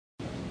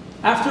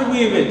After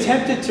we have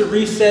attempted to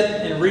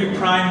reset and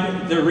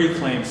reprime the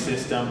reclaim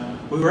system,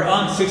 we were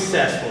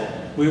unsuccessful.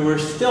 We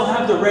still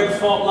have the red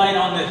fault light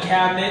on the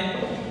cabinet,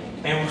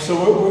 and so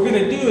what we're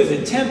going to do is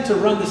attempt to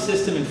run the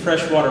system in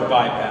freshwater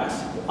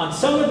bypass. On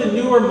some of the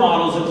newer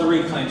models of the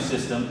reclaim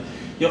system,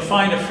 you'll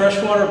find a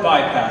freshwater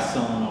bypass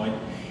solenoid.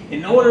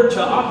 In order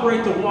to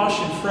operate the wash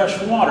in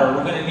fresh water,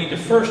 we're going to need to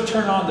first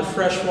turn on the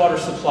freshwater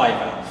supply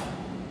valve.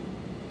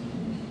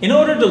 In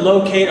order to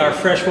locate our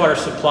freshwater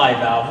supply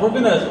valve, we're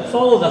going to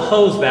follow the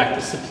hose back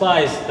that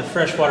supplies the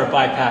freshwater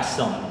bypass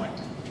solenoid.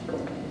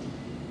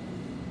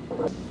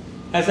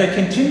 As I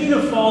continue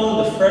to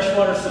follow the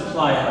freshwater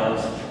supply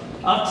hose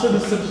up to the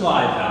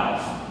supply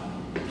valve,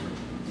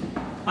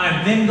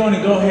 I'm then going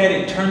to go ahead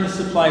and turn the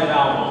supply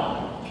valve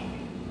on.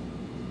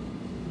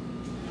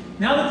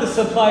 Now that the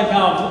supply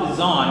valve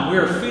is on, we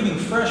are feeding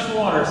fresh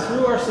water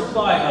through our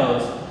supply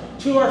hose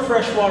to our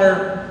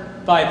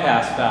freshwater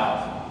bypass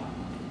valve.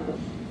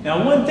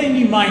 Now, one thing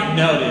you might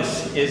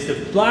notice is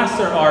the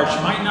blaster arch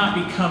might not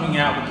be coming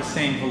out with the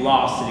same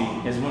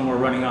velocity as when we're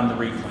running on the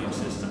reclaim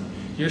system.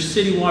 Your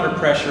city water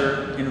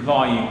pressure and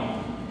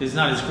volume is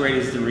not as great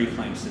as the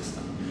reclaim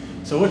system.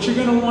 So what you're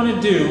going to want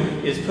to do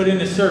is put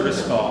in a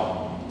service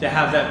call to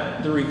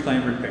have the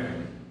reclaim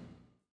repaired.